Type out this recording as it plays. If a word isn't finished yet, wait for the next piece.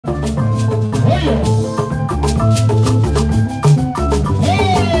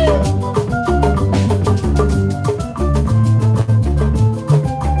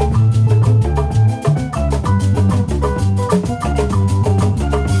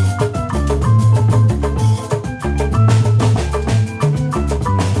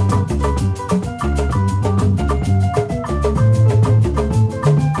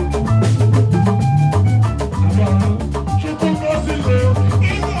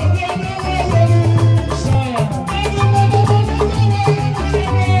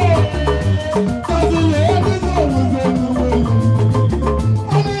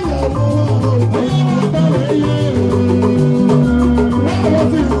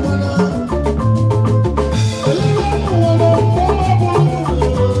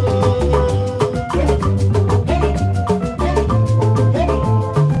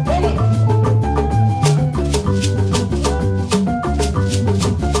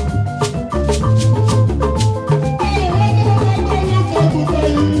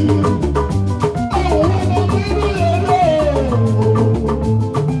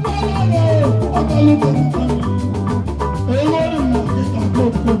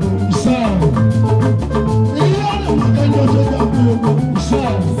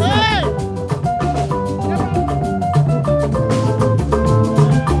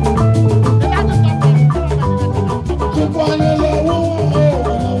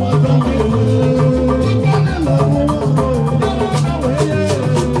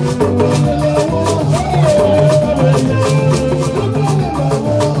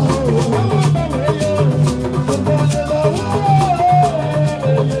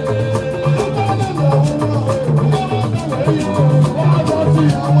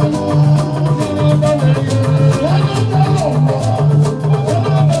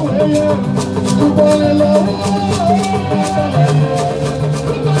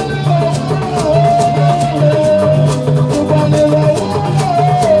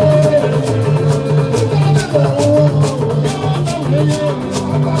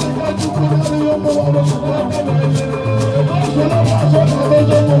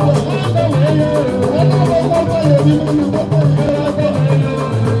Thank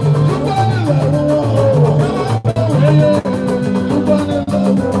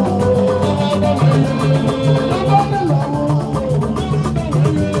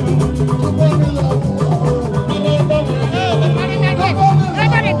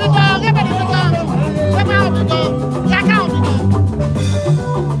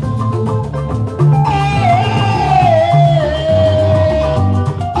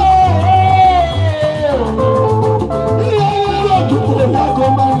you.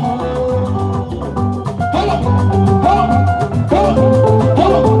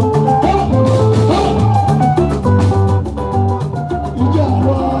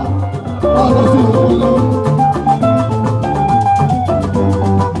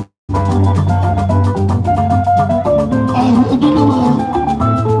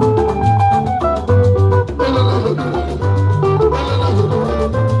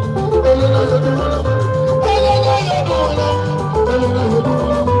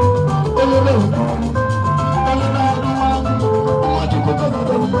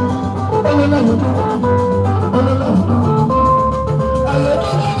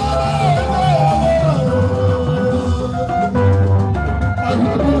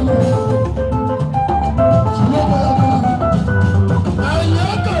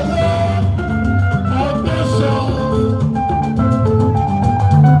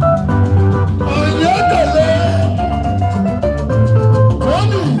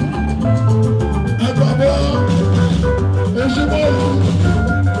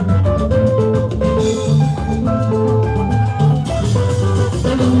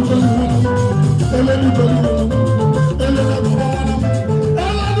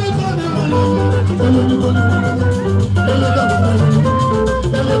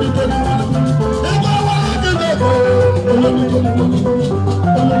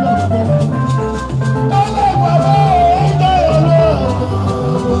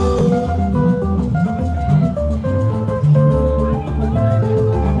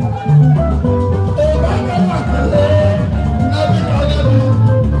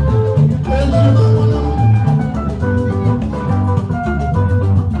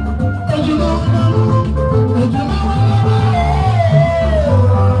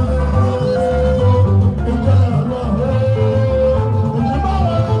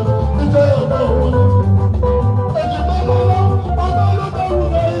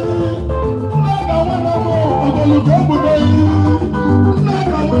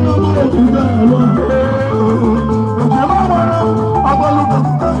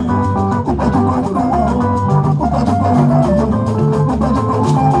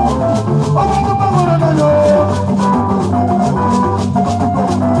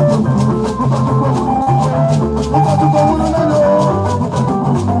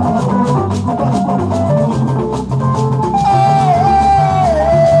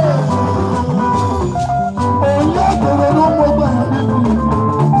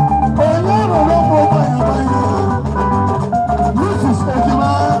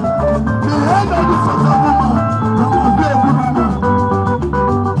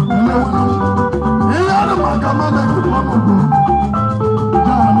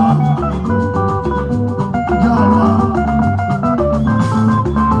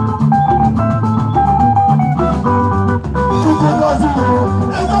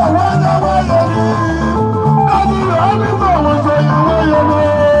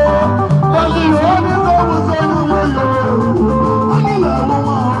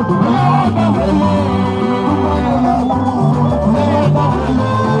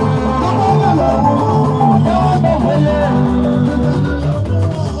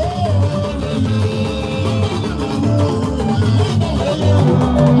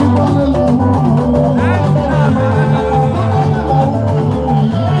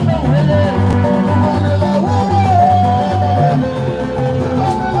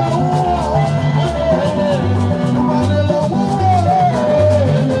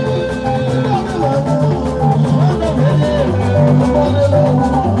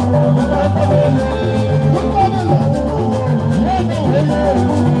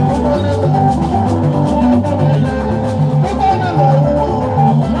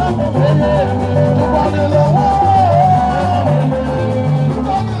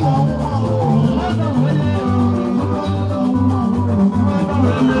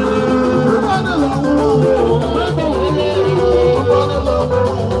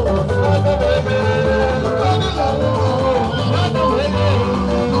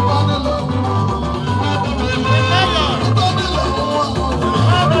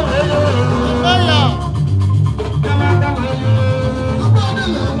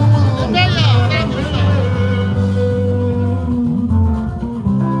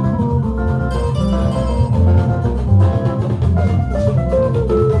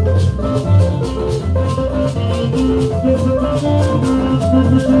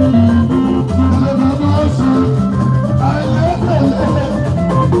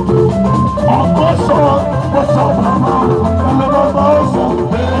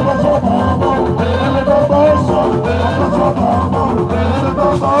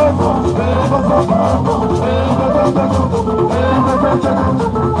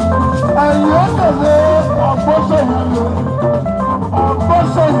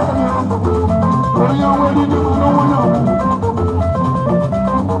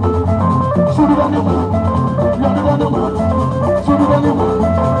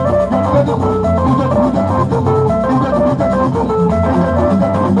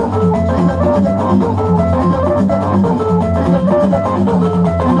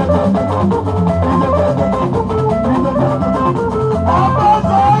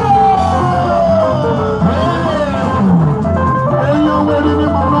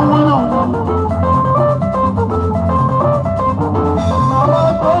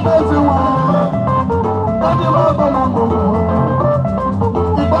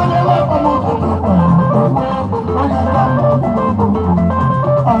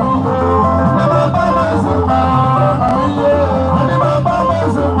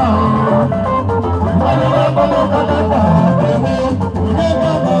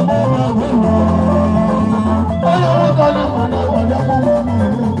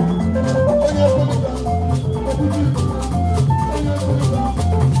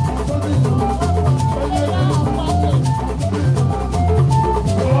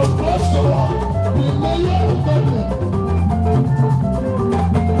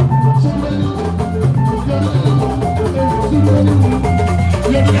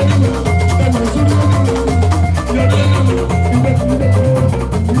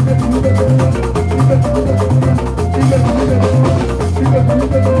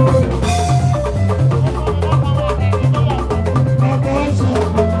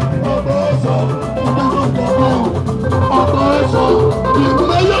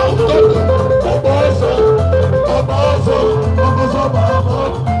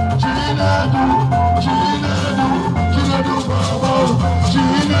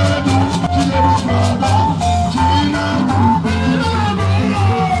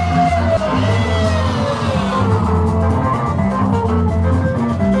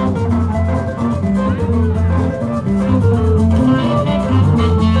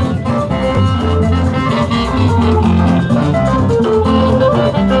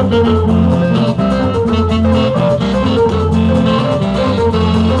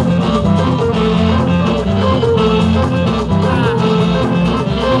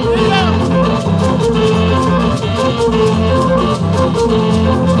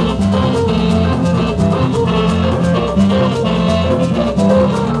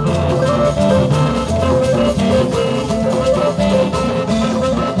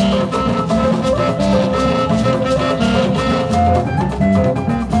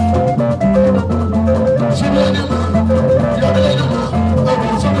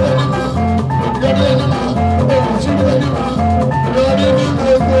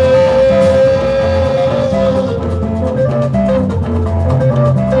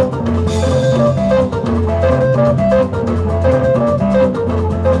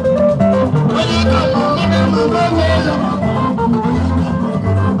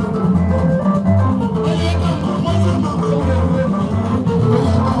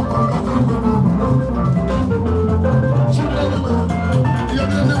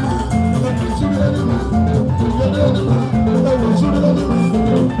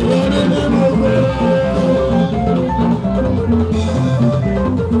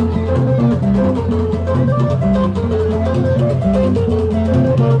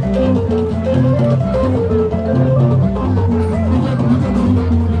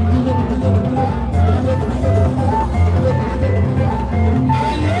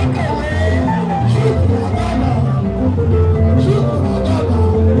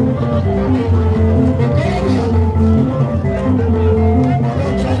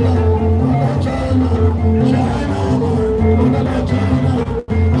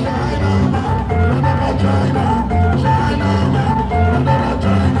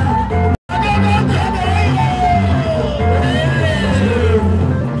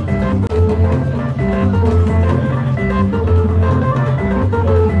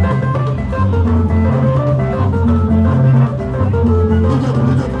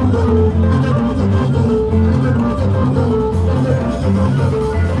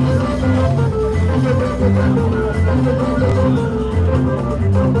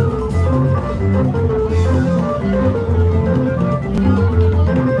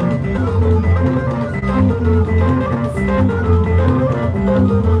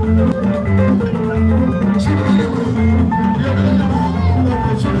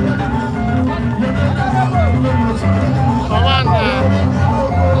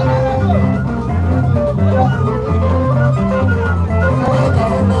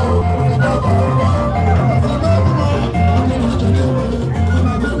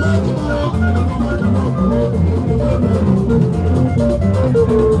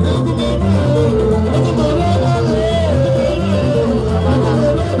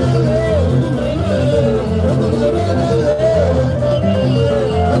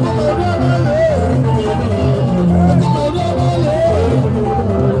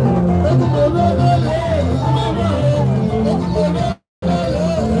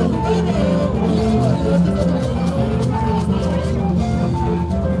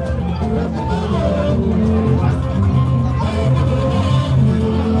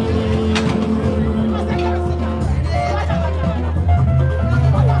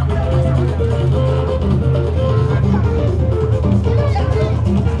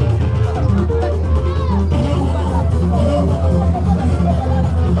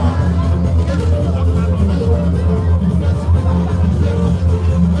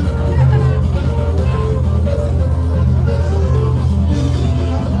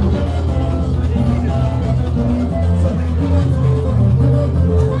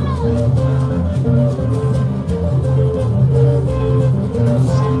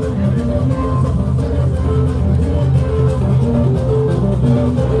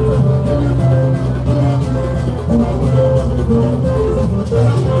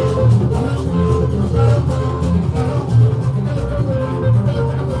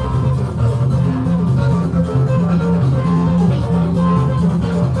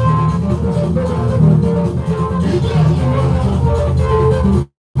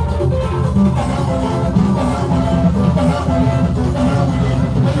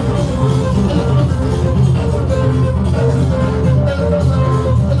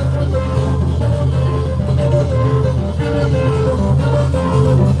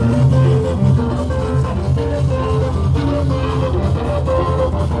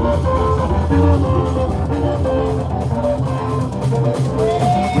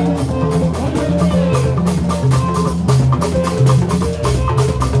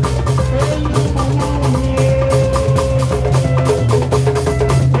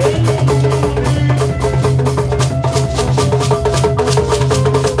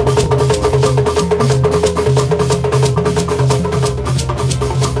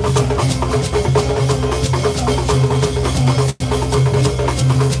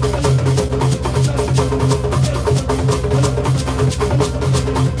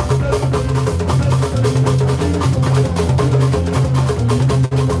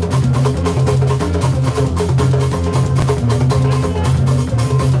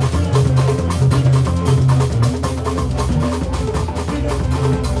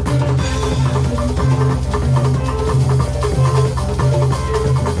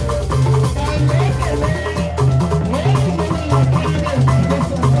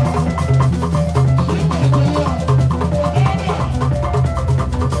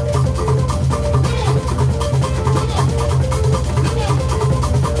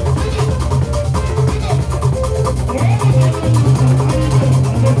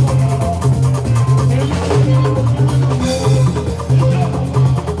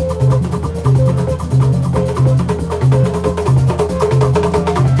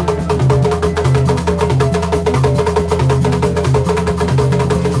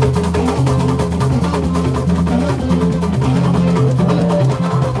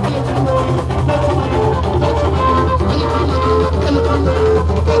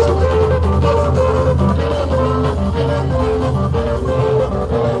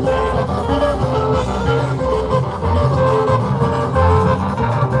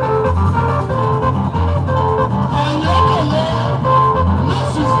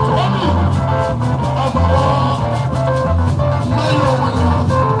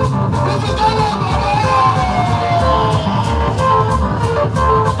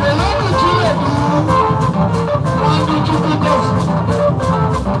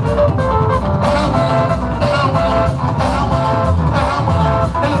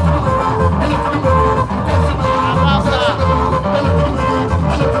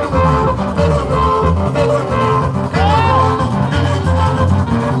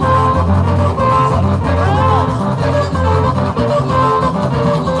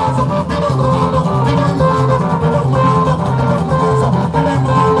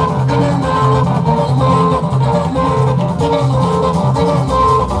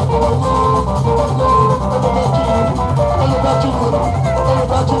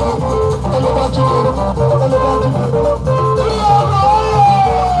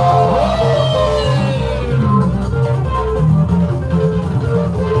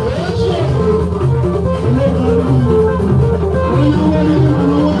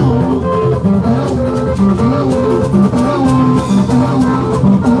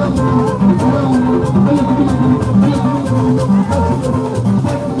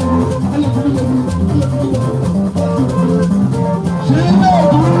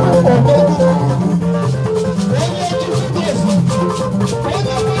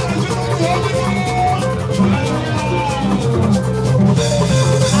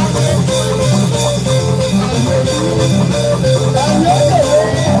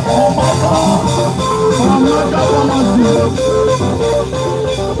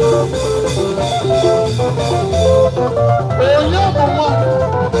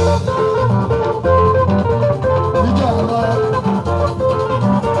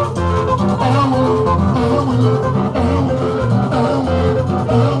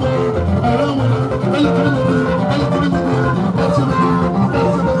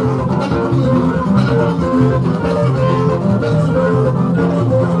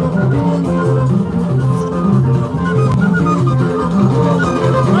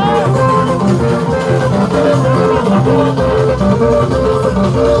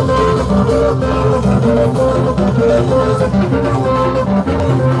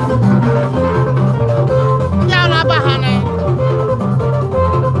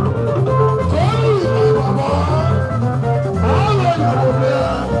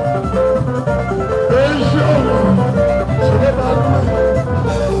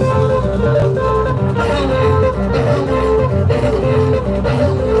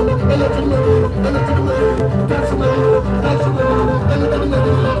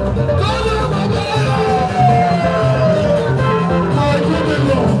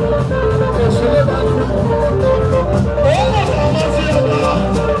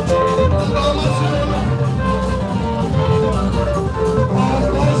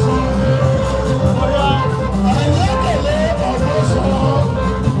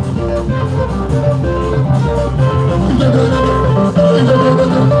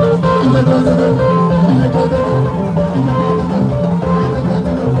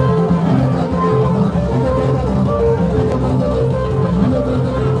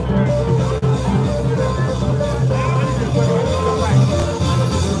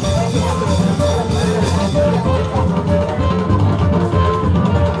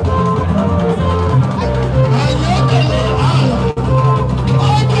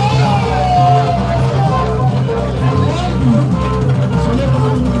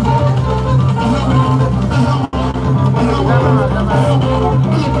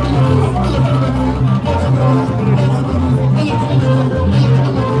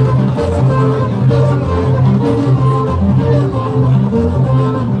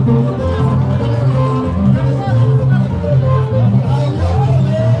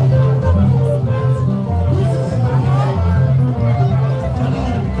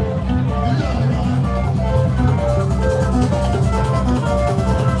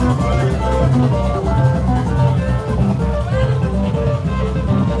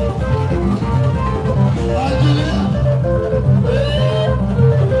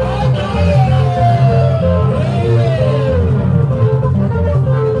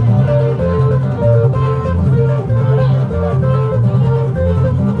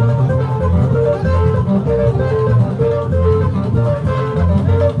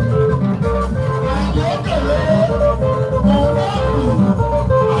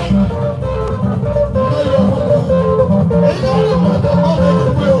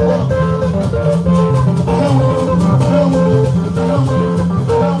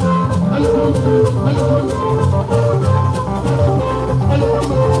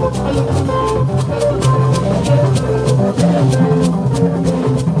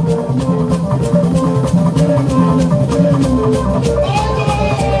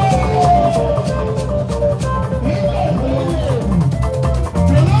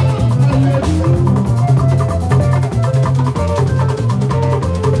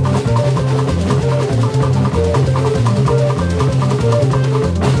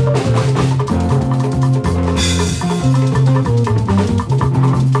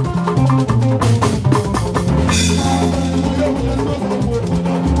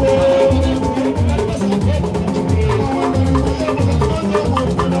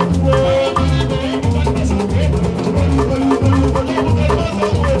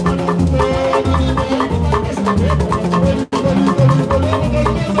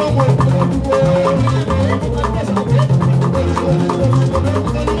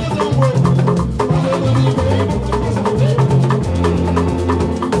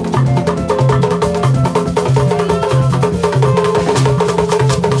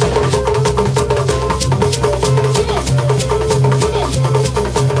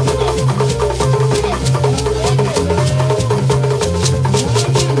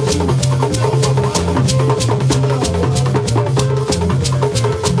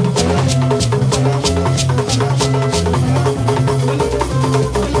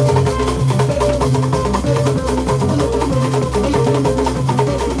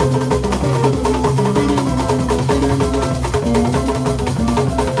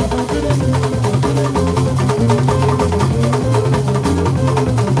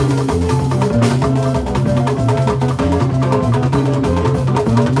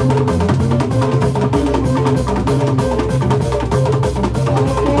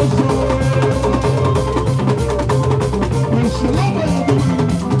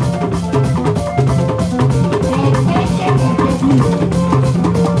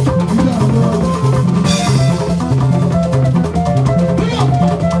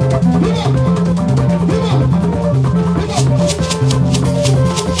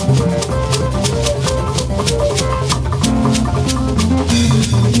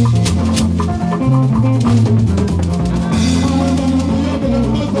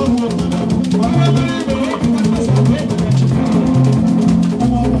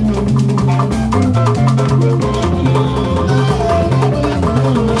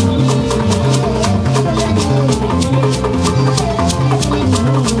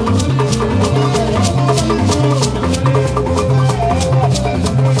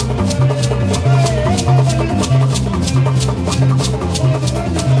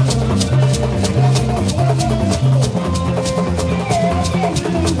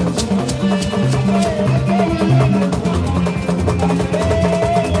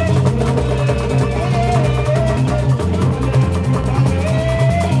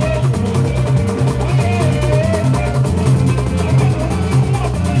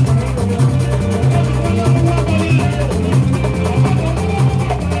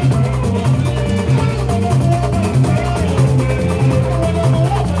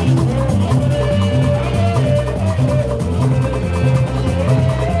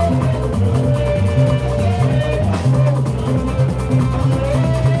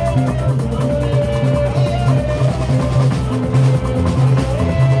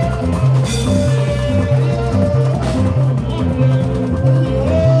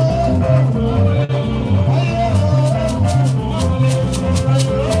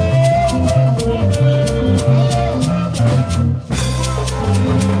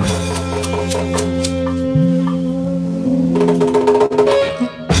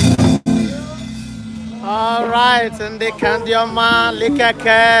 right, and they can do man,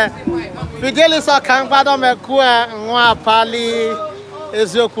 Likake, Fidelis Okangba, Domekua, Nwa Pali,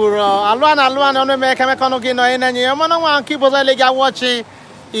 Ezokuro, Alwan, on the Mekamekano, and you want to keep us watching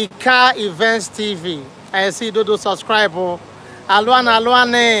IKAEVENTSTV. I see do subscribe.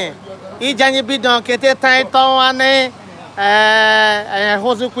 Alwan, Ijani Bidon, Kete Taitoane,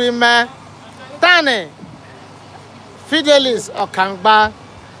 Hosukwime, Tane, Fidelis Okangba.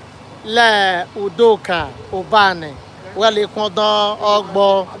 Le Udoka Ubane Weli Kondo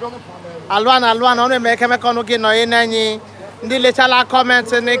Agbor Alwan on make Mekonogi no enani ndi letala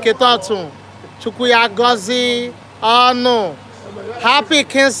comment ne ketotu Chukuya Gozi no Happy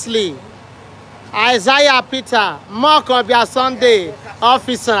Kingsley Isaiah Peter Mark Obia Sunday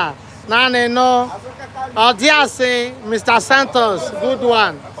Officer Nane no Odiase Mr. Santos good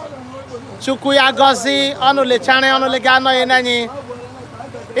one Chukuya Gozi ono lechane ono legano enani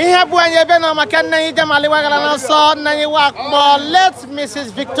Ihe bu anye be na maka nna yi jamali wagala na so nna yi wa Agbor. Let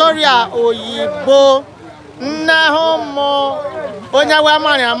Mrs. Victoria Oyibo na homo onya wa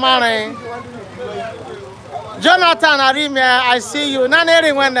amare. Jonathan Arimia, I see you.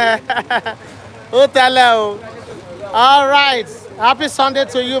 Naneri when Othello. All right. Happy Sunday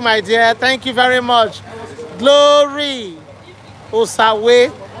to you, my dear. Thank you very much. Glory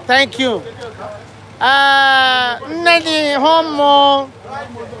Osawe. Thank you. Neni Homo,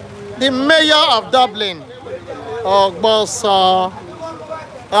 the mayor of Dublin. Agbor.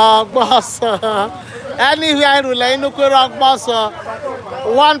 Anywhere you like, no Agbor.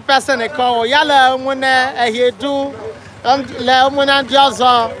 One person a call. Yala mune ehedu. Le mune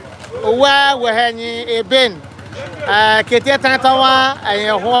jaza. Where we henyi eben. Kete tantawa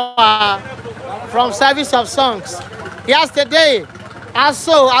from Service of Songs. Yesterday, I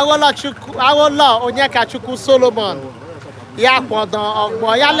saw Awola Onyeka Chukwu Solomon. Yakwadon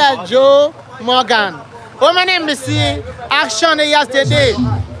Agbor. Yala Joe Morgan. How many missy action yesterday?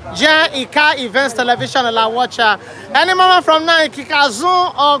 IKAEVENTSTV television la watcher. Any moment from now,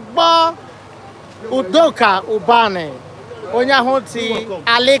 Kikazun Agbor Udoka Ubane. Onya Hoti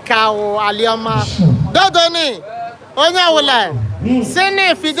Aleka o Alioma. Dodoni. Onya wole.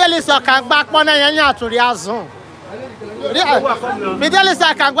 Sene Fidelis Okangba kpona yanya aturi azun. Fidelis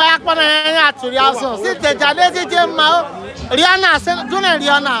Okangba kpona yanya aturi azun. Site jade je ma Rihanna se dune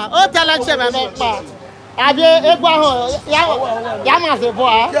Rihanna. O tele che me pa. Abi egwu ahụ ya mazi bụ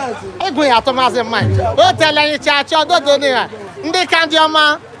egwu ya atụmazi mmanya o tele anyị chachi ọdọdọ ya ndị ka ndị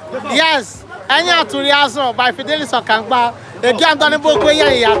ọma yes anyị atụrụ azụ by Fidelis Okangba egi andọni bụ okwe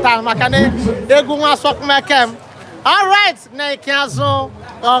ya taa maka na egwu nwa sọkmekem. All right, na ike azụ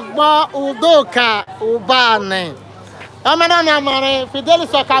Agbor Udoka Ubane omenala na amara.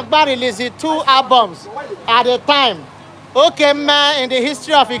 Fidelis Okangba released 2 albums at a time. Okay, man, in the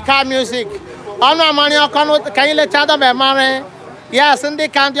history of Ika music. Ono mani okono kanyile chado me mare. Yes, ndi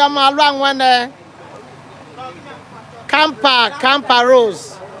kandi alu when Campa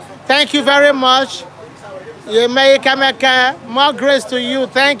Rose. Thank you very much. You may make more grace to you.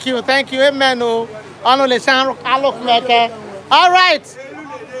 Thank you. Amen. Ono le san alok meke. All right.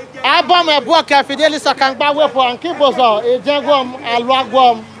 Album e boka Fidelis Okangba wepo ankibozo ejengom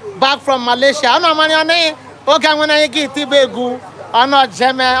aluagwom back from Malaysia. Ono mani oni oga wona yigi tibegu. Ono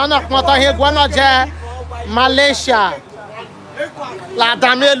jeme, ono kmoto hegu, ono je Malaysia. La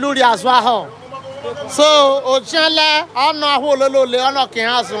dame luri azwaho. So, ojele, ono ahololole, ono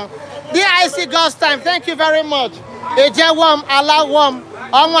kihazu. DIC God's Time, thank you very much. Ejewom, Alawom,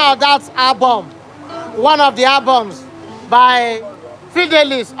 on that album. One of the albums by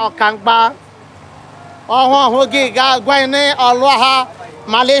Fidelis Okangba. Hogi Gwene Oluaha,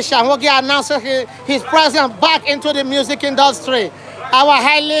 Malaysia. Hogi announced his presence back into the music industry. Our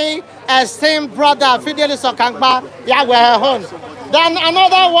highly esteemed brother Fidelis Okangba, Yahweh home. Then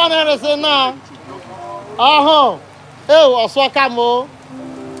another one is now. Oswakamo.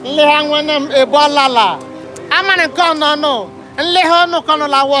 Lehangwanem Ebolala. Amane kono. Lehono kono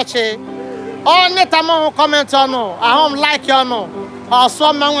la watche. Oh, netamo comment on no. I home like you no.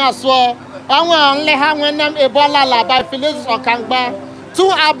 Oswa mangaswa. Lehangwanem Ebolala by Fidelis Okangba.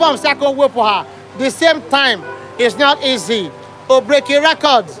 2 albums that go work for her. The same time. It's not easy. Breaking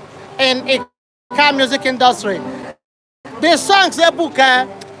records in the car music industry. The songs they book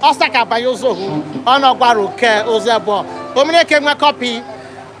Osaka Bayozo Onogwaruke Ozebo. Omine my copy.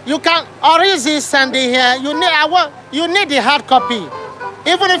 You can or easy send it here. You need the hard copy.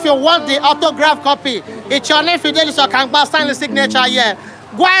 Even if you want the autograph copy, it's your name Fidelis Okangba sign signature here.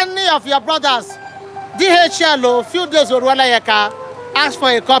 Go any of your brothers. DHL few days or ask for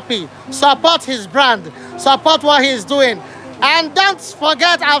a copy. Support his brand. Support what he's doing. And don't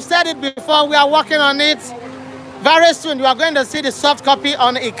forget, I've said it before, we are working on it. Very soon, you are going to see the soft copy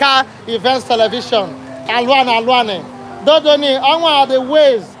on IKAEVENTS television. Alwane. Dodoni, one of the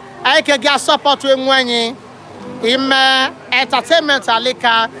ways I can get support to Mwenyi in entertainment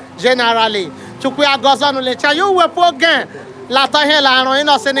alika generally. Chukuya Gozano Lecha, you will put again. Latahela no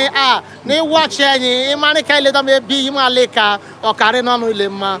inosene ni watch any imanika ile do me bi imaleka o kare no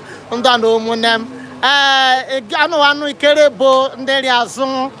ilema ndano munem anu anu ikerebo nderi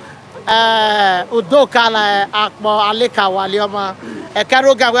azun Udoka la Agbor aleka walioma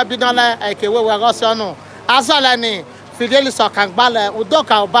ekeroga we bidole ekewe we gosonu asala ni Fidelis Okangba la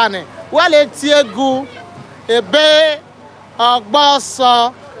Udoka Ubane wale tiegu ebe Agbor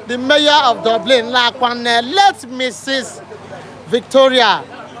so the mayor of Dublin la kwane let Mrs. Victoria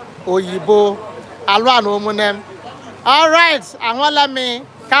Oyibo Alwano Munem. All right, Anwalami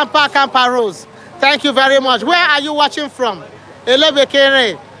Campa Rose. Thank you very much. Where are you watching from?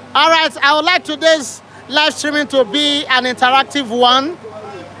 Elebekere. All right, I would like today's live streaming to be an interactive one.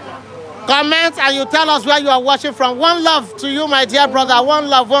 Comment and you tell us where you are watching from. One love to you, my dear brother. One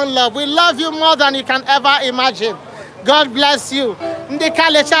love, one love. We love you more than you can ever imagine. God bless you.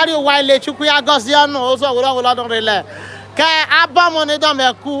 Ndekale chari waile chukwu ya gozi anu ozo wuro don rele. Ke album on do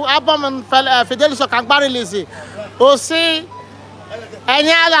meku, album Fidelis Okangba release. O si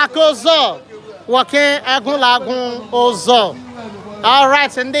enya la kozo wokin egun lagun ozo. All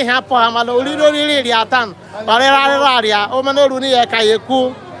right, ndi hapo amalo oriri ri atan. Orira ria o menoru ni e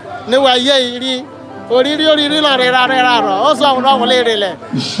kayeku. Ni wa ye iri oriri lo rira ro. Ozo wuro wole rele.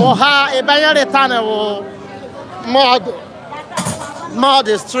 O ha ebanyare tanewo. Mod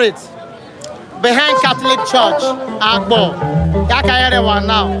Street behind Catholic Church Agbor Yakayere one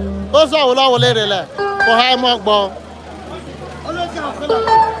now. Ozo ulo wole rele for high mogbo.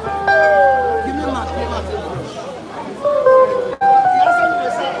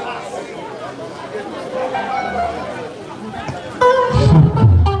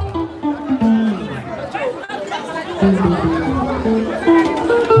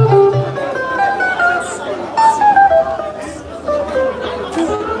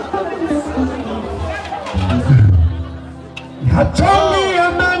 Tell me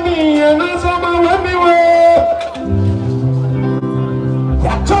money and I'm everywhere.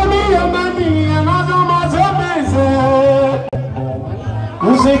 Tell me money and I'm amazing.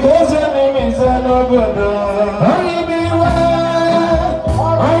 Music goes and it's no good. Only me where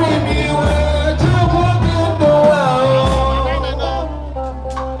to walk in the world.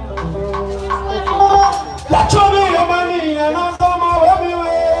 Tell me money and I'm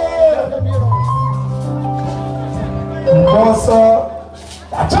everywhere. Also,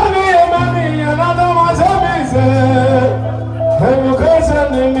 tell me money and I'm amazing. And you guys are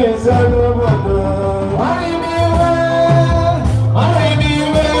me,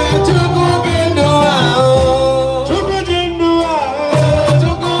 to go in the world. To go in the world. To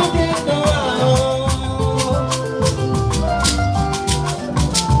go in the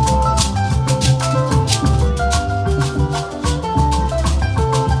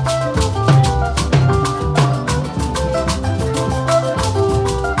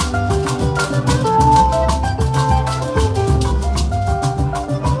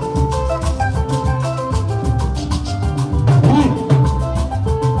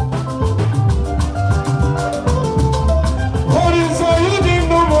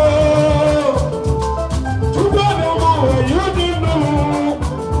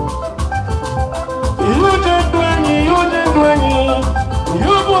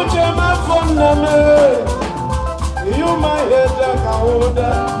you my head like a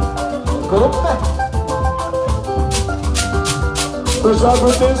holder. Special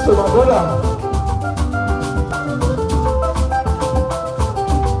greetings to my brother.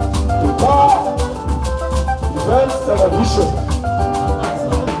 IKAEVENTSTV television.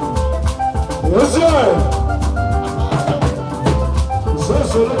 Yes, sir.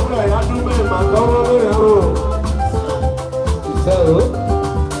 So look like I do me my government. So.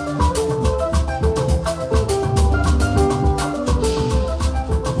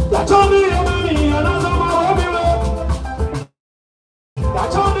 Tell me money and I'm everywhere.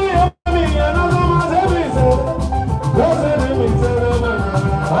 Tell me money and I'm everywhere. What's the name of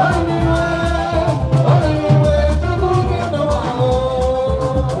anywhere to move in the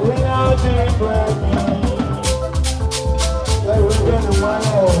world. We are different. They will get the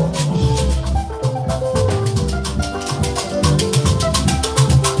world.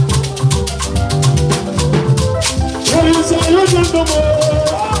 What you say? You just the world.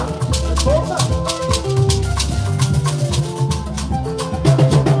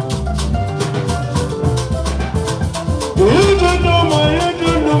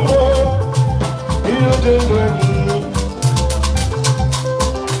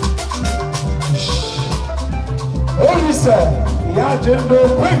 Agenda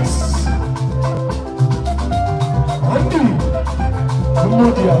Prince Andy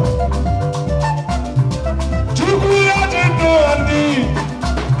Mudia Chukwu Agenda Andy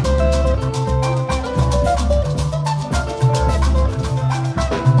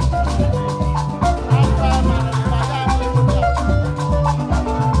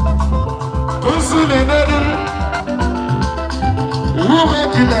Kusuli Nadu Uwe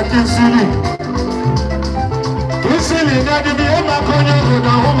Kila Kisuli Isili na di ema konyo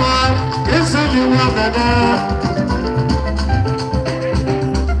na homa isili wa dada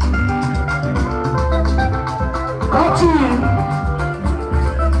Ati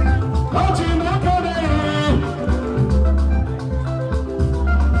na kare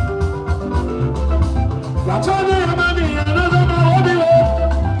La chane amani another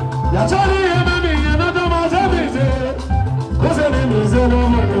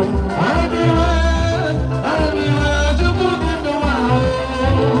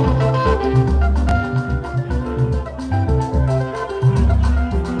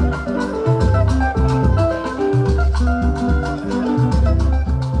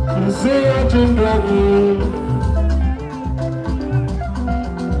say a children.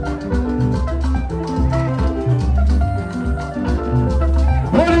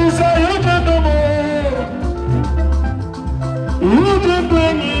 What is a young gentleman? You can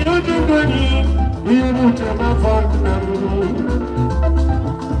bring it, you will tell my father.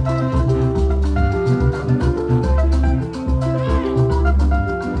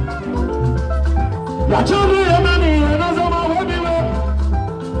 Ya choni ya mami, anazo mawebiwe.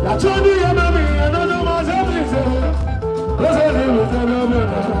 Ya choni ya mami, anazo mazebize. Kosa ni mzalome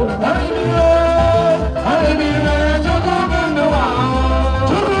na. Hai miwe, choko bendo wa.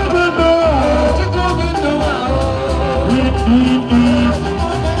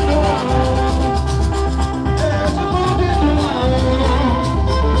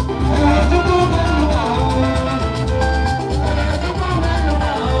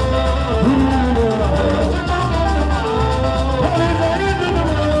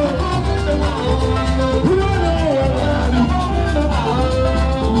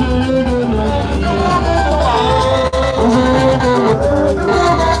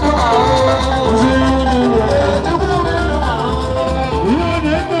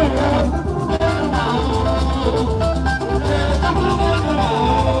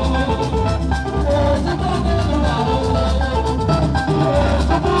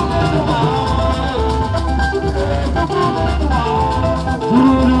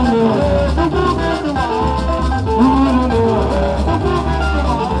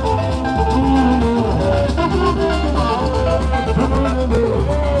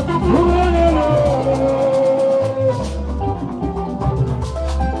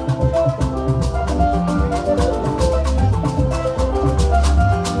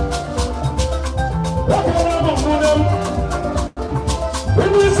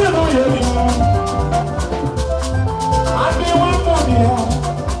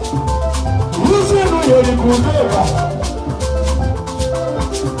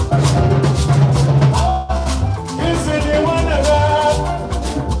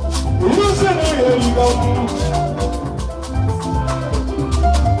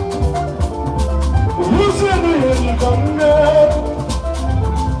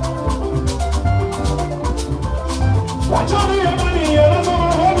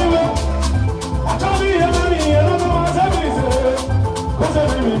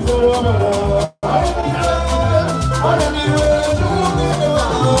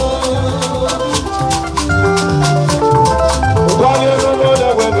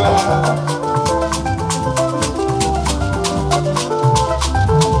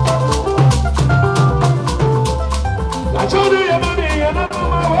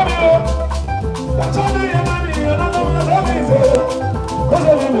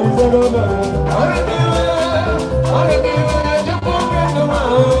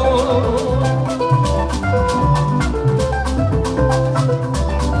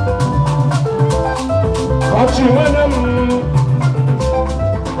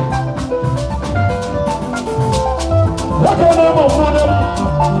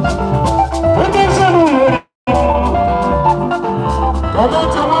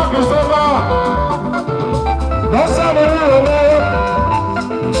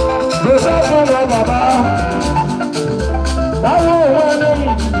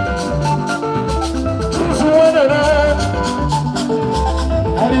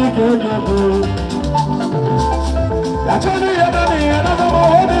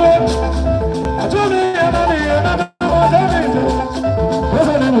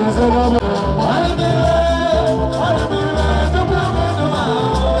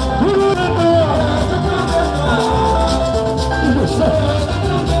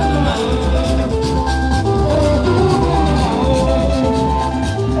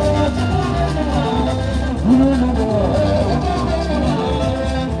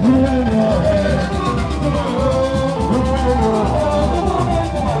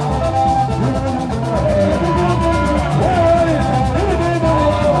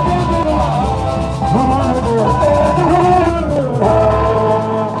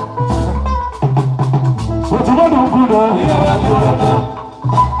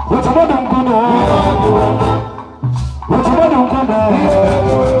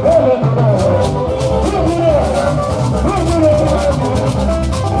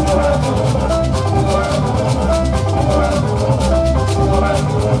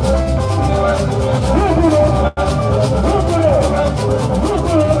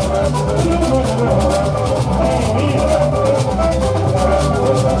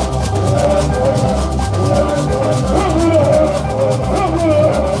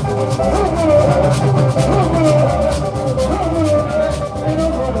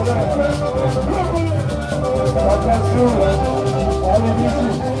 Okangba.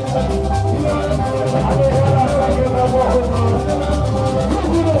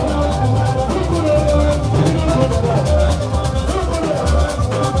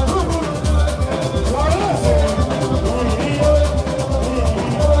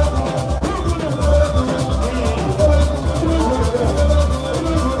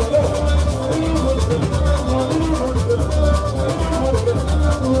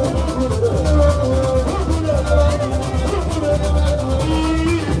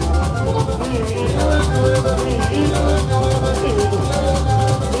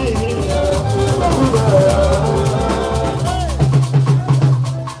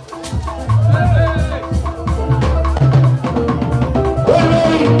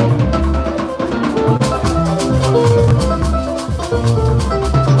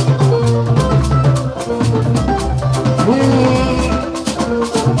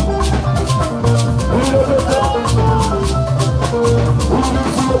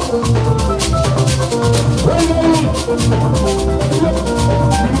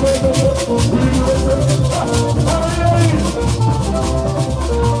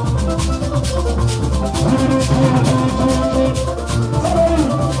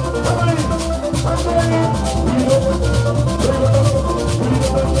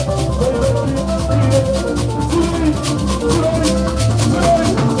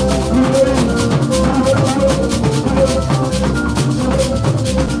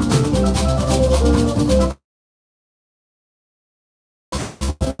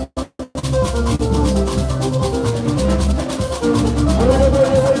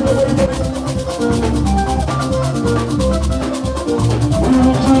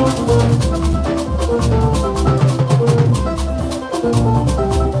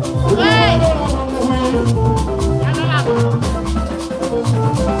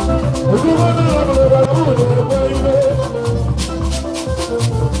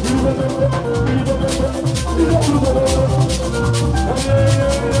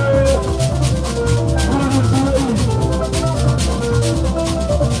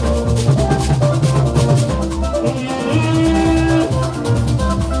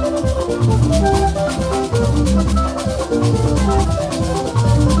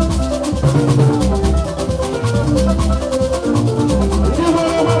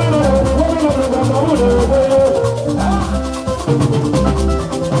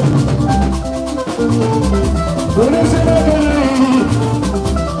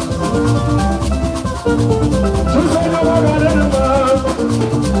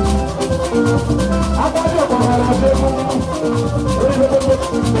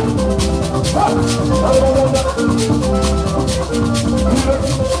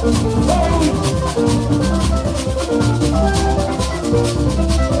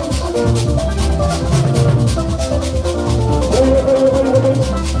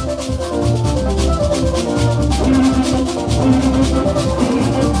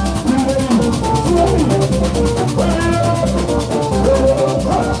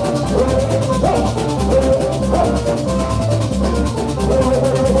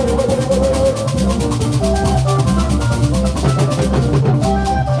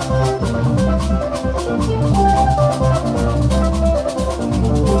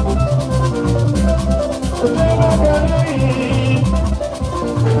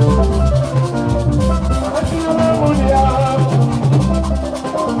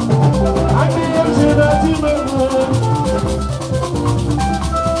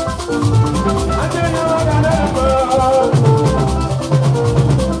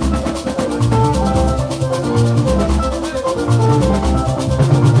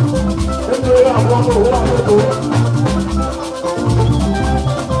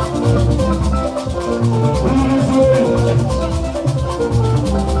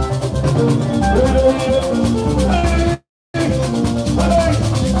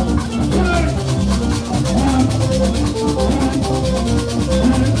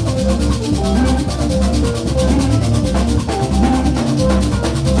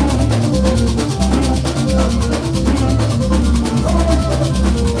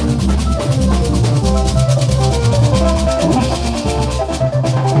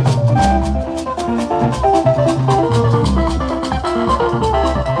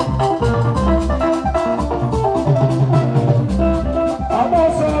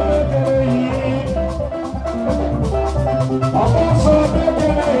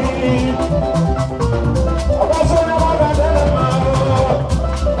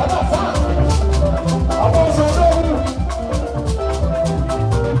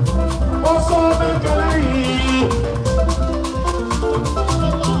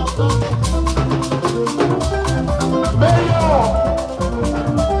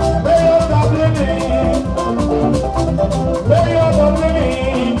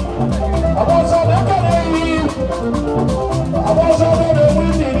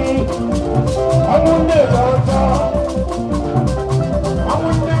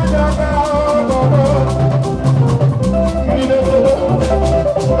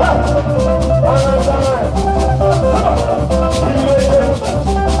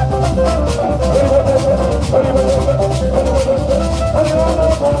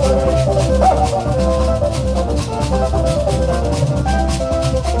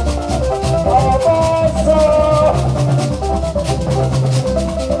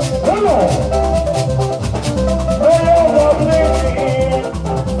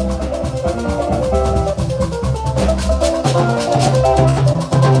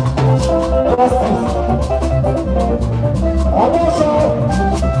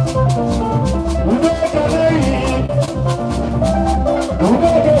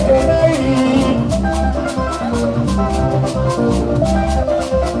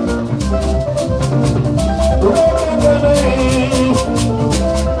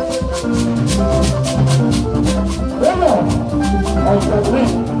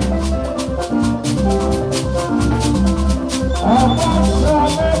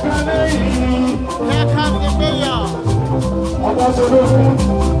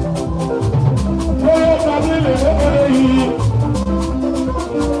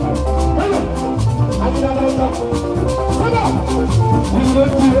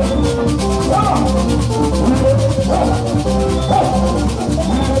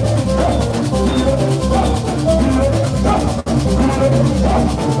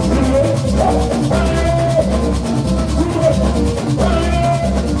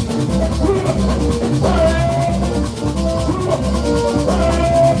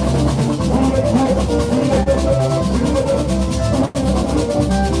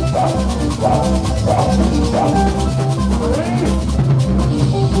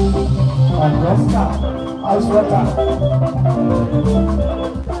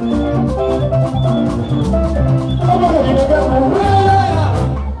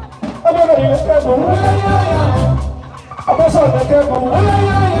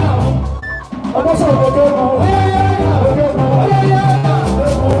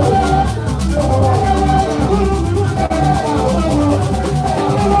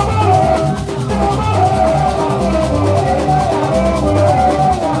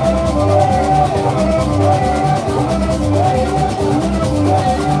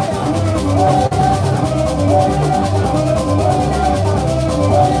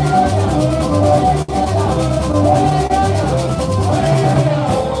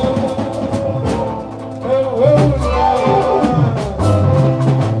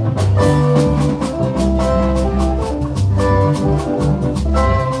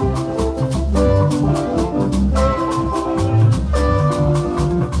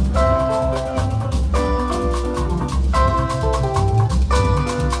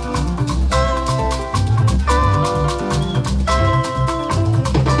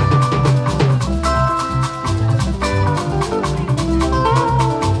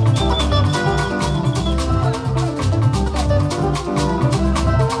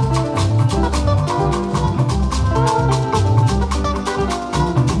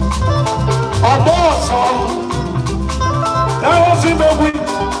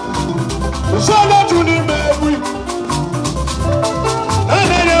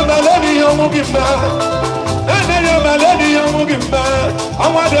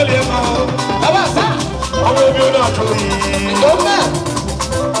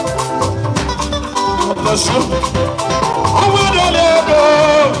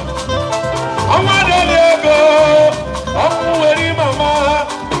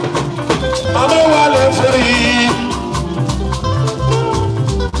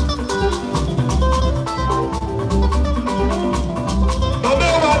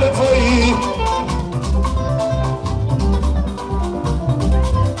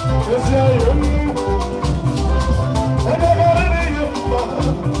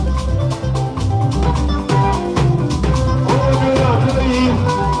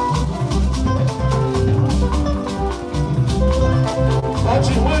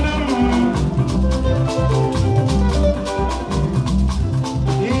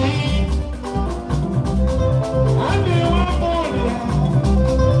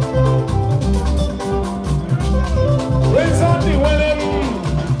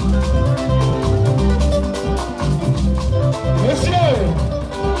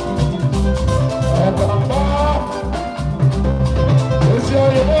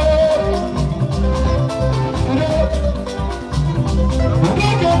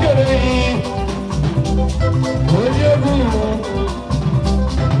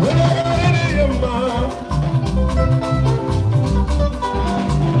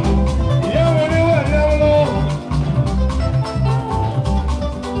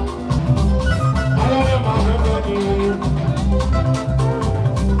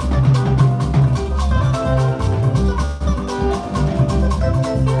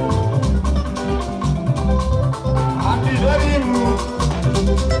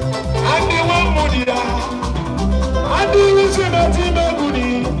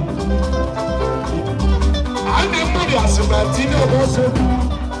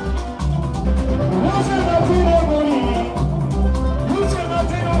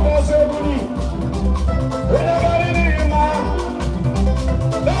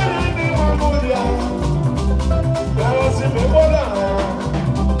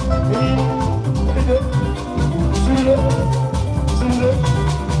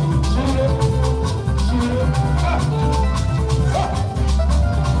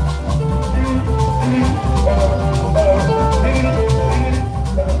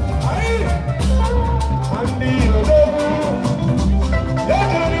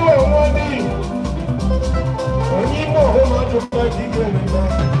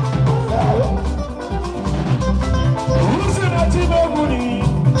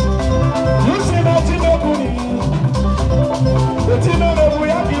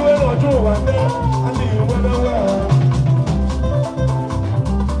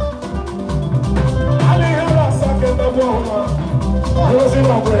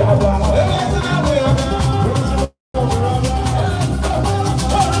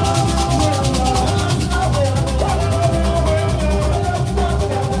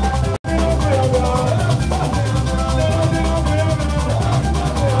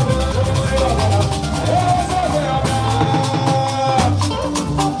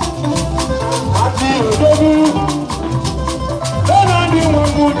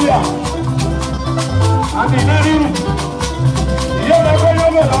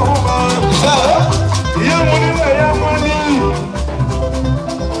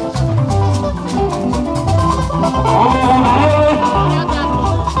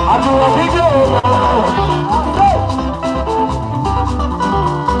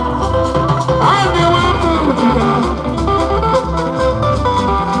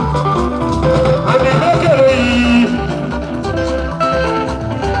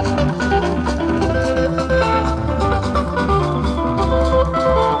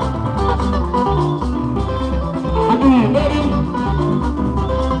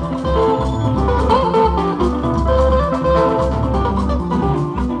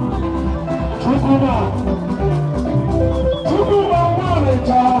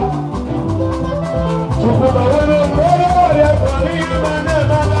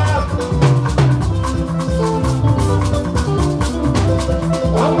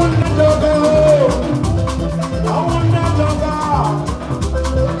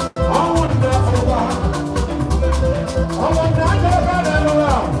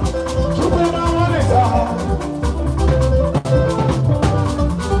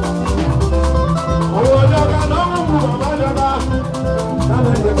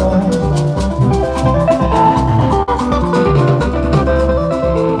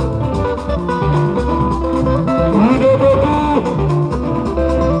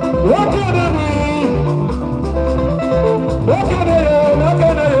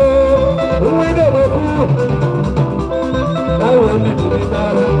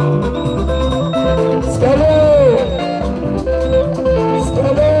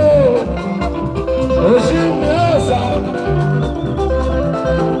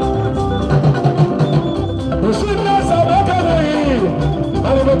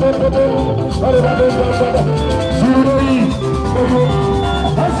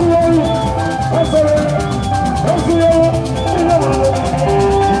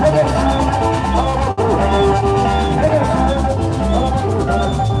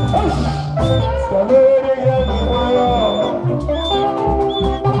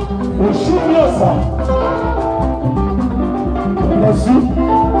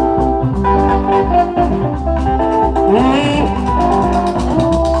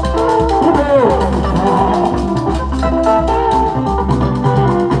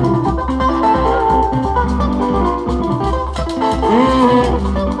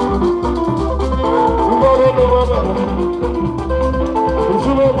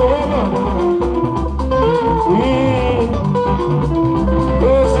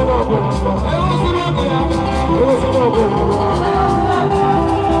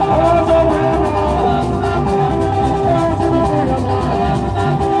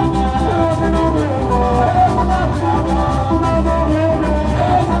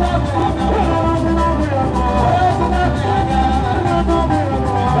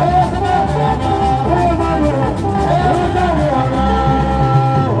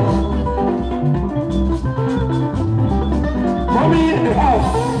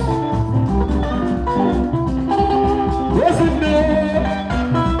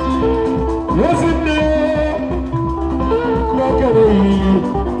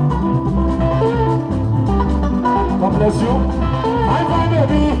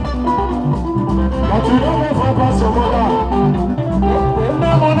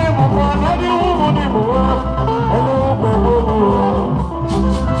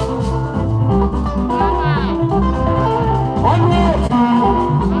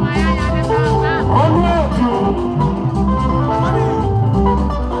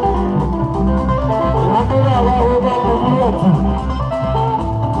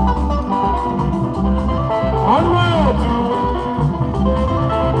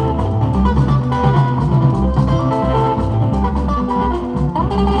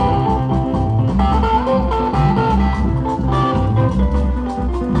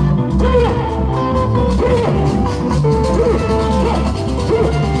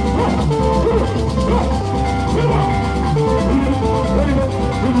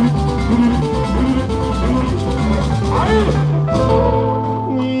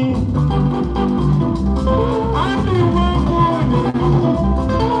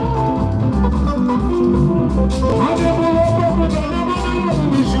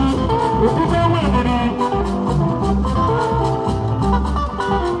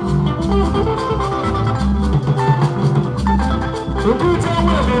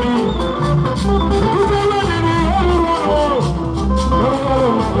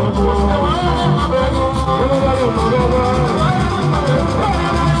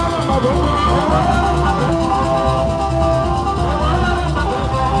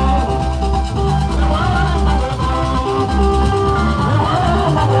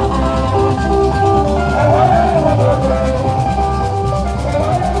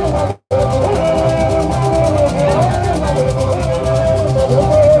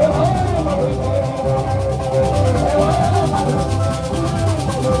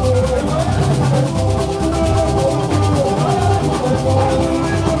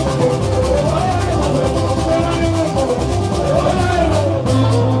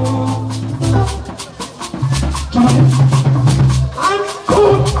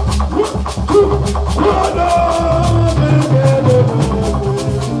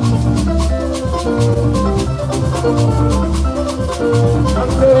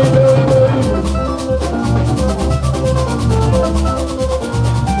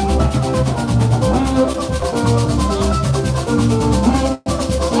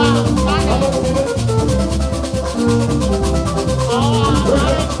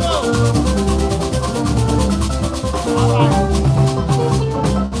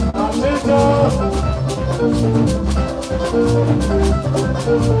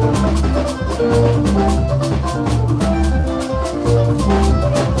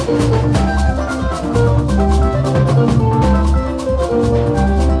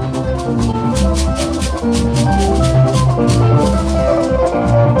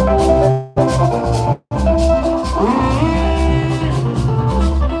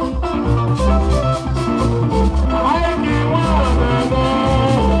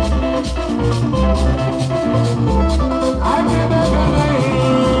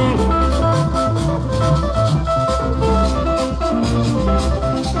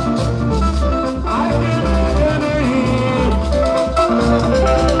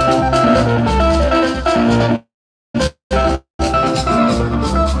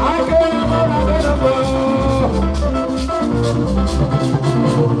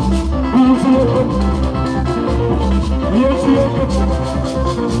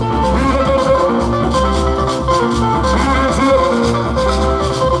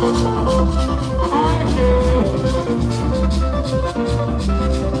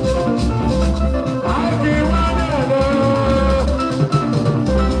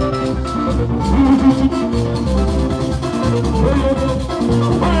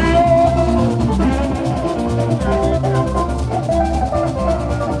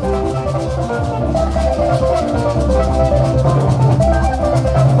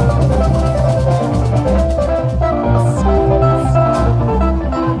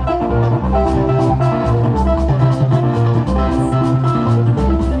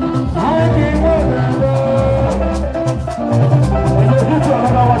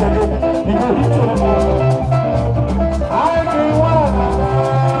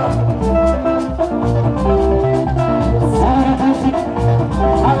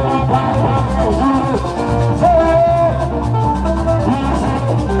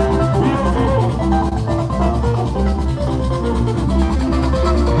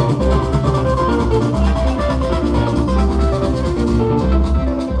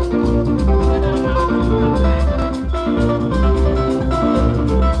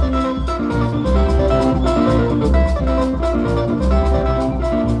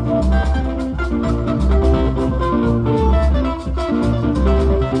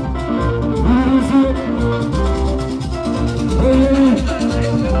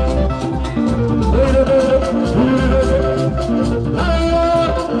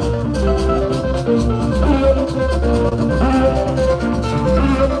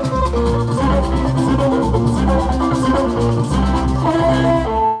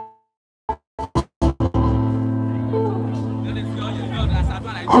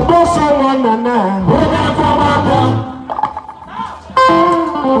 Oboso wanana, oya famada.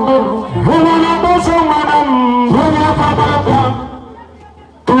 Oya boso wanam, oya famada.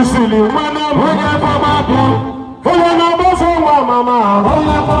 Tusili wanam, oya famada. Oya boso mama,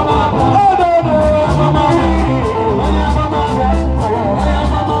 oya famada. Oya famada, oya famada.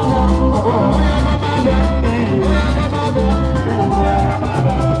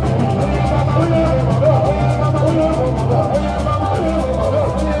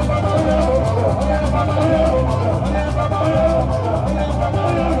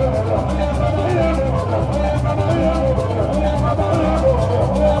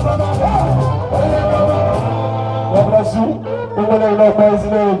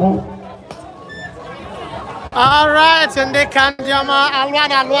 All right, and they can jama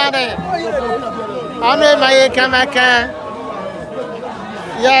alwane. Anu maye kamaka.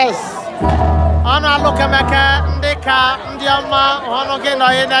 Yes. Anu alo kamaka ndeka ndiama ono ge no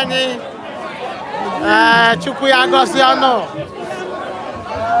yenani. Chukwu ya gosi ono.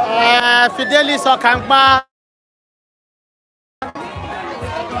 Fidelis Okangba.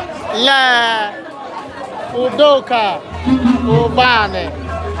 Le Udoka Ubane.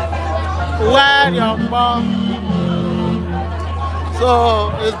 Where your mom. So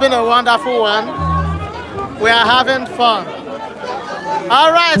it's been a wonderful one. We are having fun.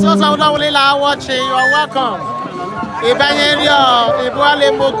 All right, so Saudawulila watching, you are welcome. Ibanyerio,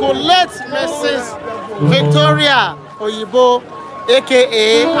 Ibuale Moku, late Mrs. Victoria Oyibo,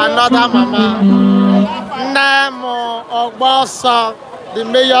 aka another mama. Namo Ogboso, the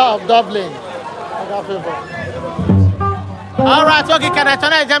mayor of Dublin. All right, okay, can I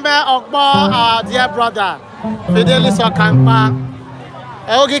turn Agbor, our dear brother, Fidelis Okangba.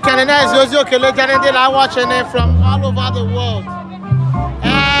 Okay, can I watching it from all over the world.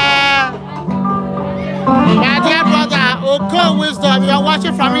 My dear brother, Oko Wisdom, you are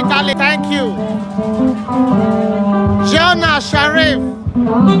watching from Italy. Thank you. Jonah Sharif,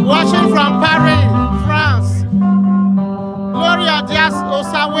 watching from Paris, France. Gloria Diaz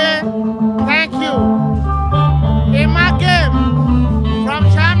Osawe, thank you. Emma Game from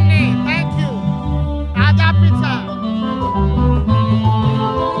Germany, thank you. Ada Peter.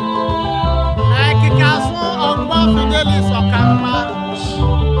 Kikasu Agbor Fidelis Okangba.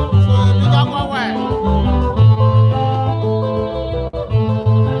 So you don't go away.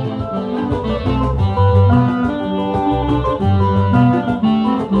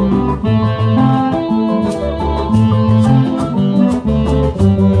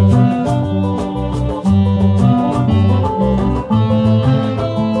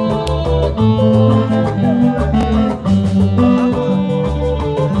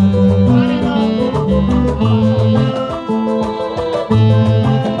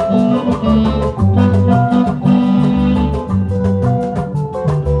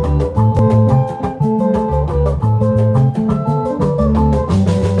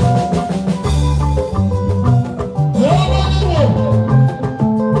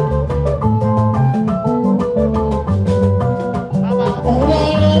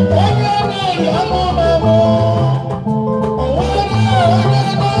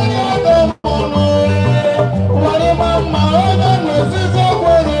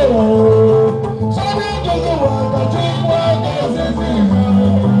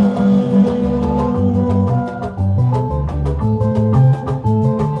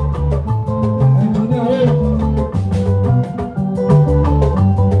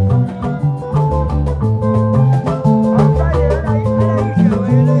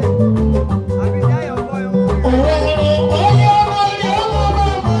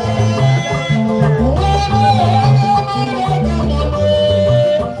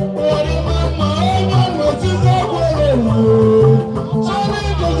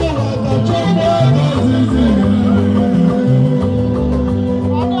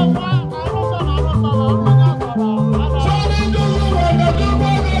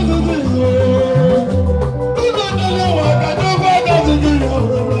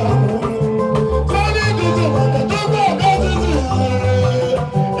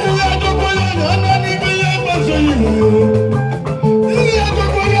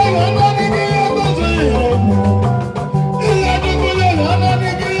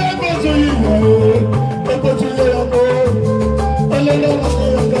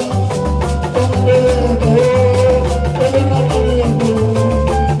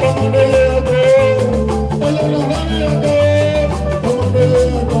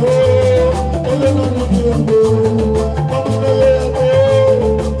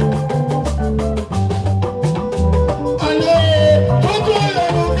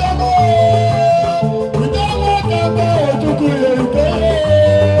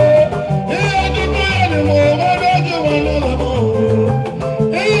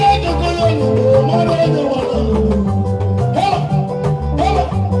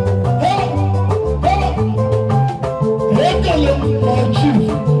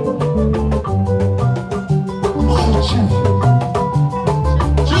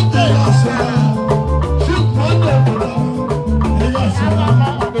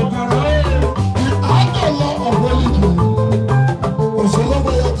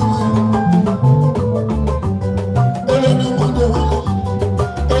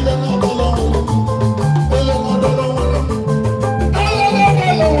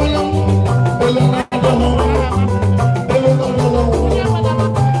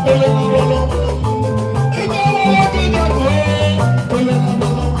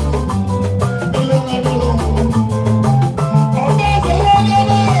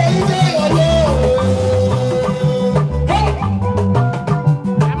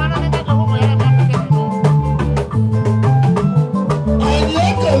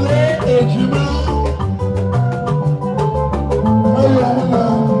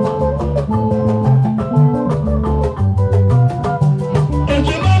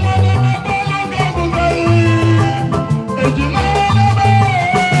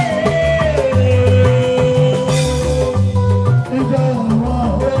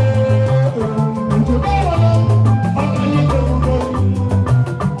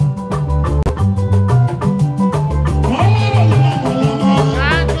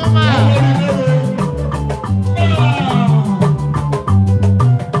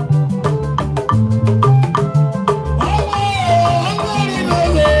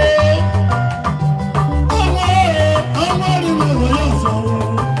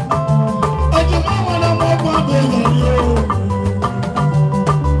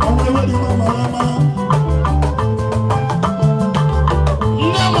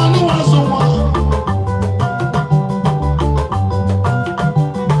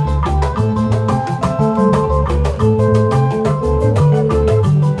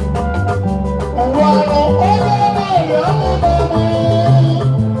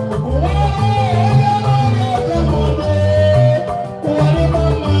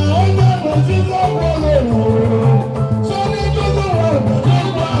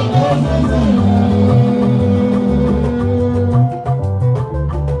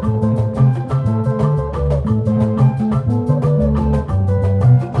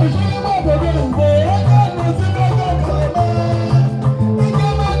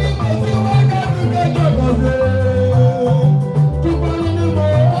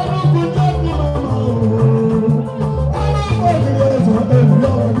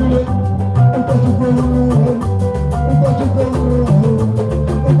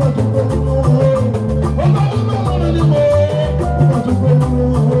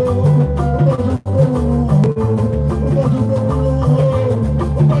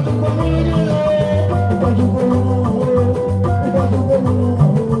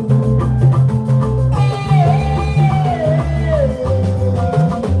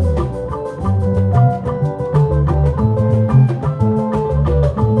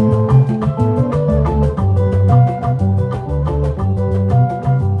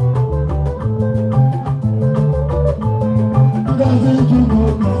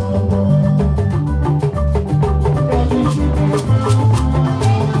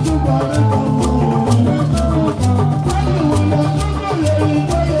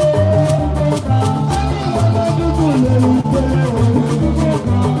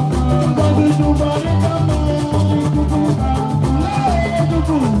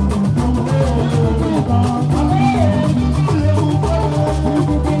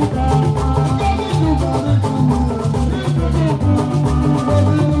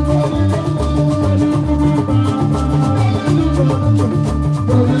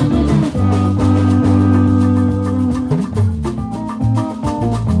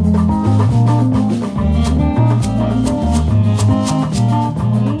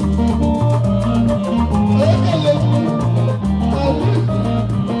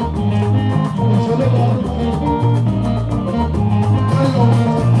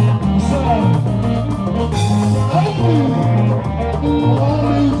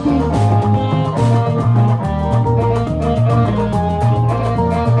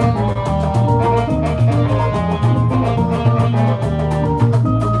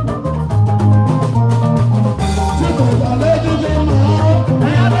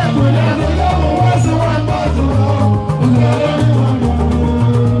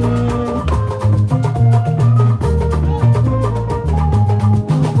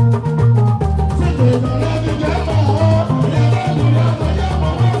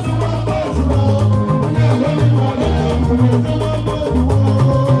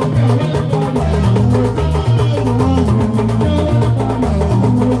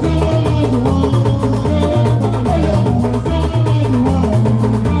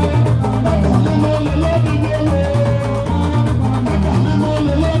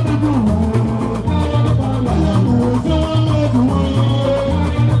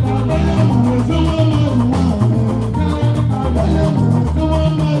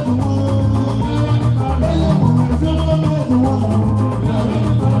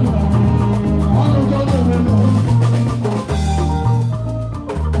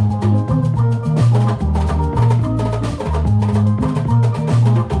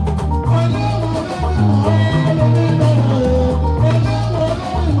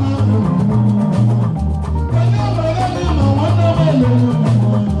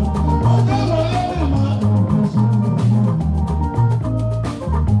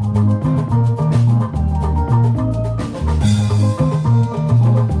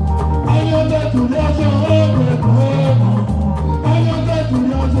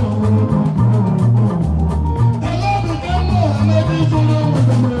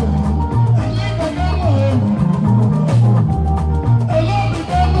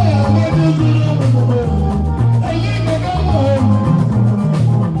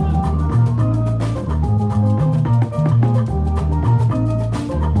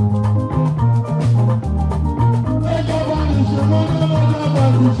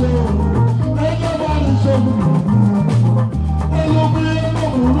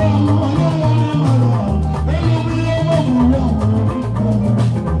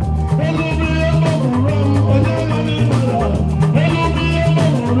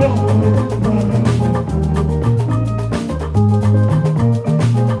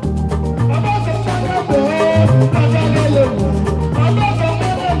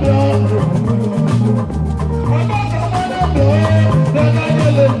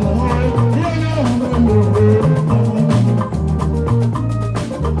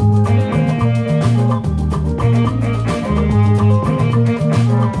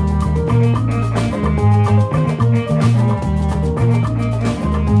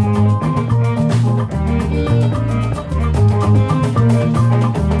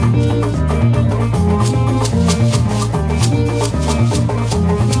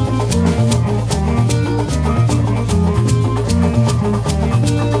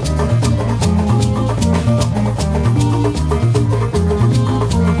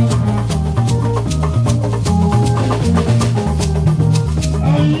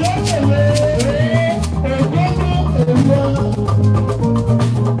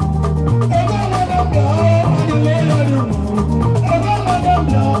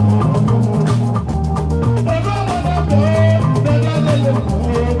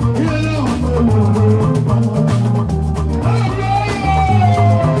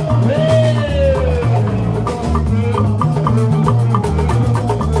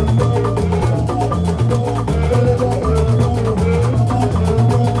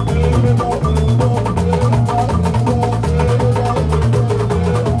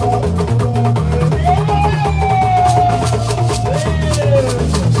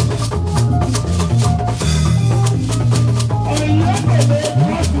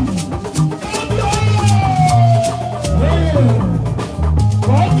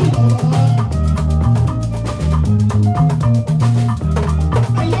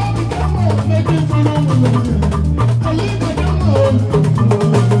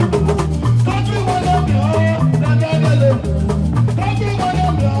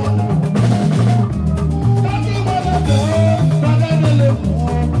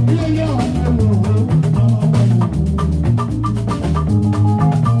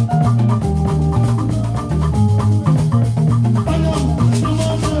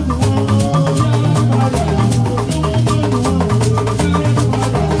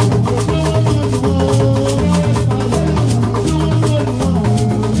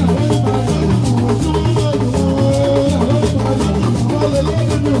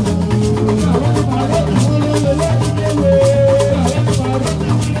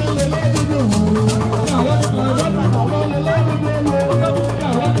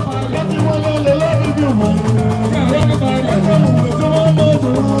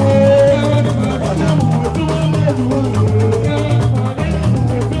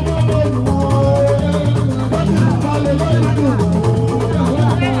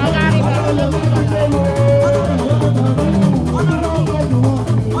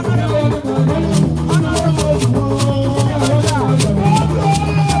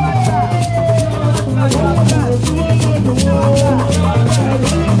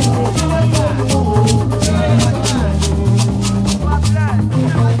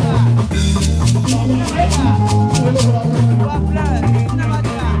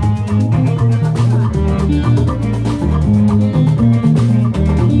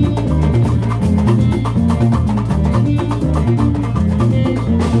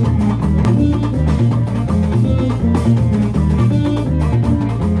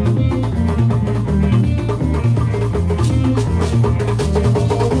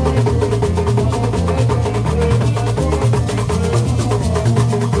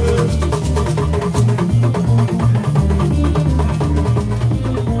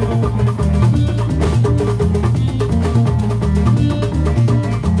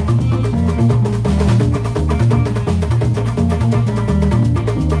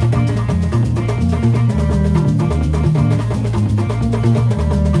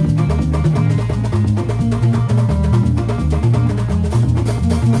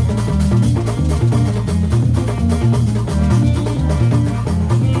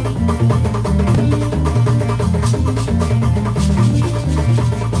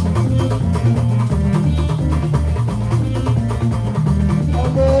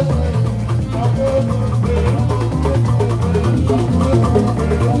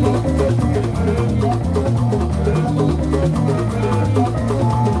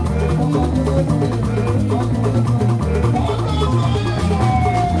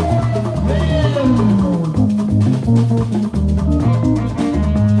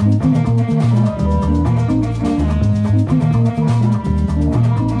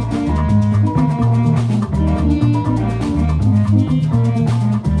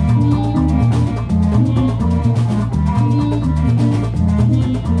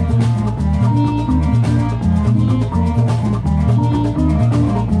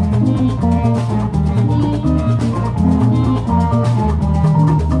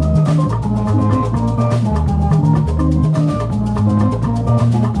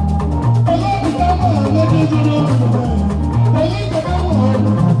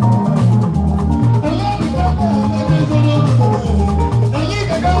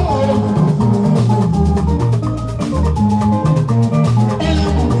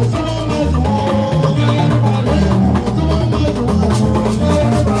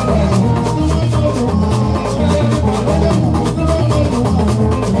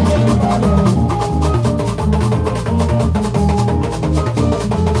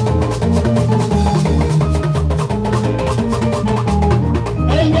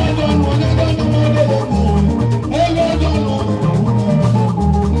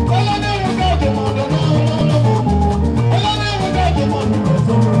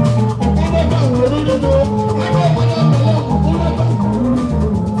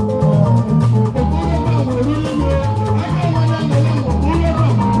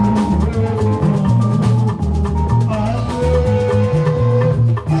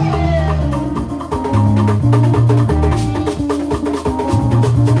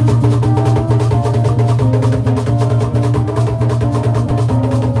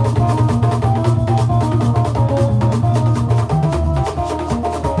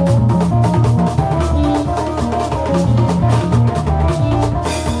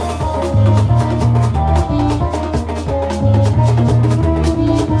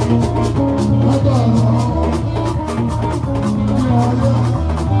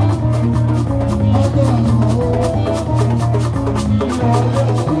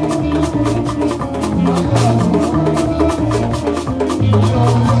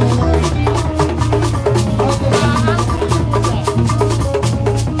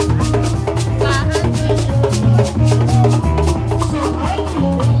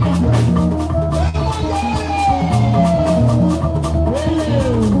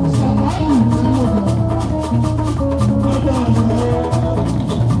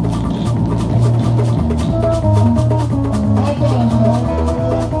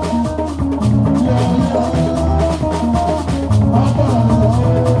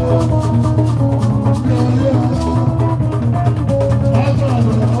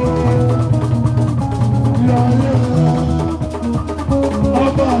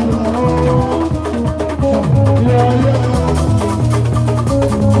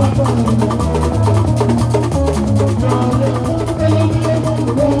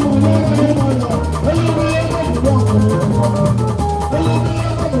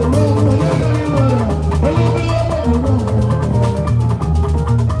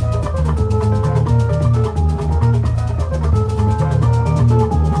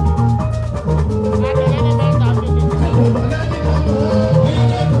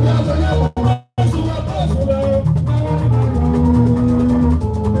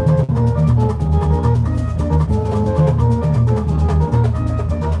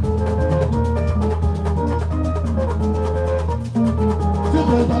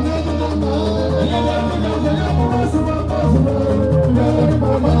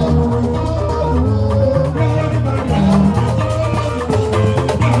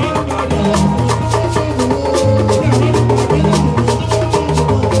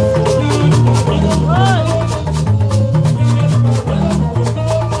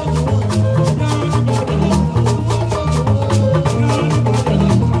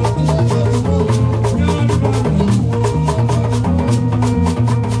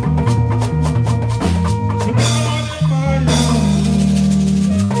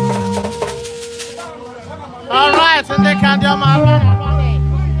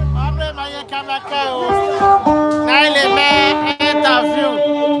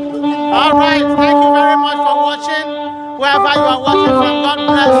 All right, thank you very much for watching. Wherever you are watching from, God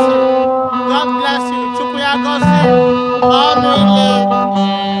bless you. God bless you. Chukuya Gosi, Onuile.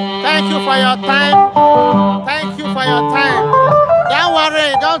 Thank you for your time. Thank you for your time. Don't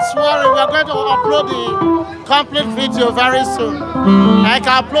worry, we are going to upload the complete video very soon. I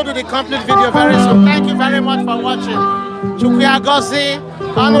can upload the complete video very soon. Thank you very much for watching. Chukuya Gosi,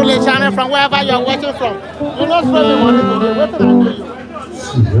 Onuile channel from wherever you are watching from. You not spend the money today. What can I do you?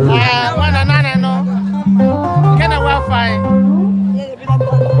 When I know. Can I Wi-Fi?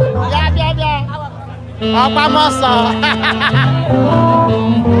 Yeah. Obamoso.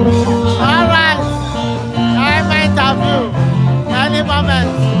 All right. I'm interview. Any moment.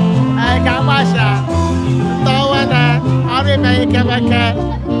 I can watch that. So when I remember IKAEVENTSTV.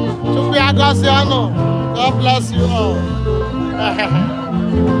 Chukuya Gosi Onu. God bless you all.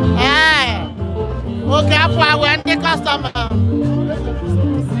 Hey. Okay, I'm the customer.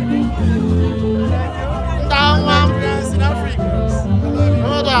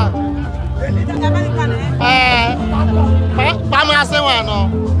 Hold on.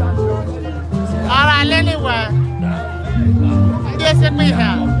 All right, anyway. This is me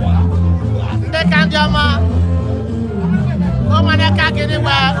here. They can't do more. Oh, man, I can't get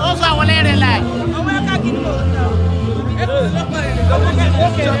anywhere. Also, I will let it like.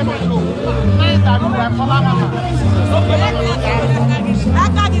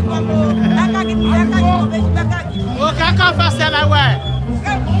 Okay, I confess anywhere.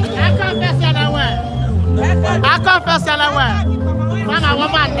 I confess anywhere. Man, I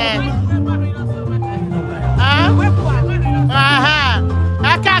woman there.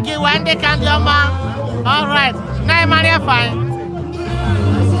 I can't get one day, can't you, man? All right. Now, man, you're fine.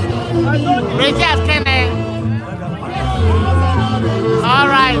 Richard, can I? All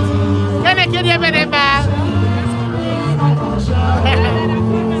right. Can I get you a bit back?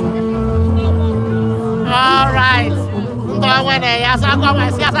 All right.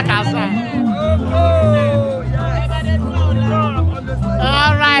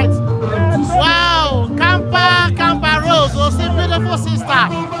 All right. Wow. Kampa Rose. Oh, see, beautiful sister.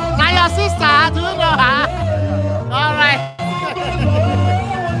 Now your sister, do you know her? All right.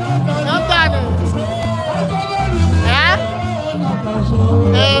 Not done. Yeah?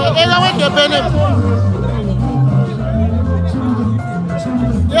 Hey, wait your belly.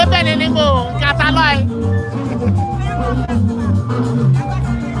 You're belly anymore. Catalog.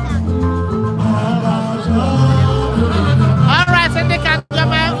 Alright, so they can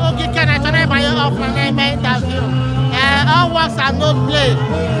come out. Okay, can I turn my off my interview? All works are not play.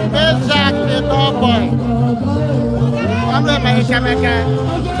 Make Jack the dog boy. I'm going to make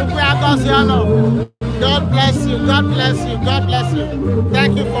God bless you. God bless you. God bless you.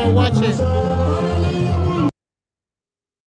 Thank you for watching.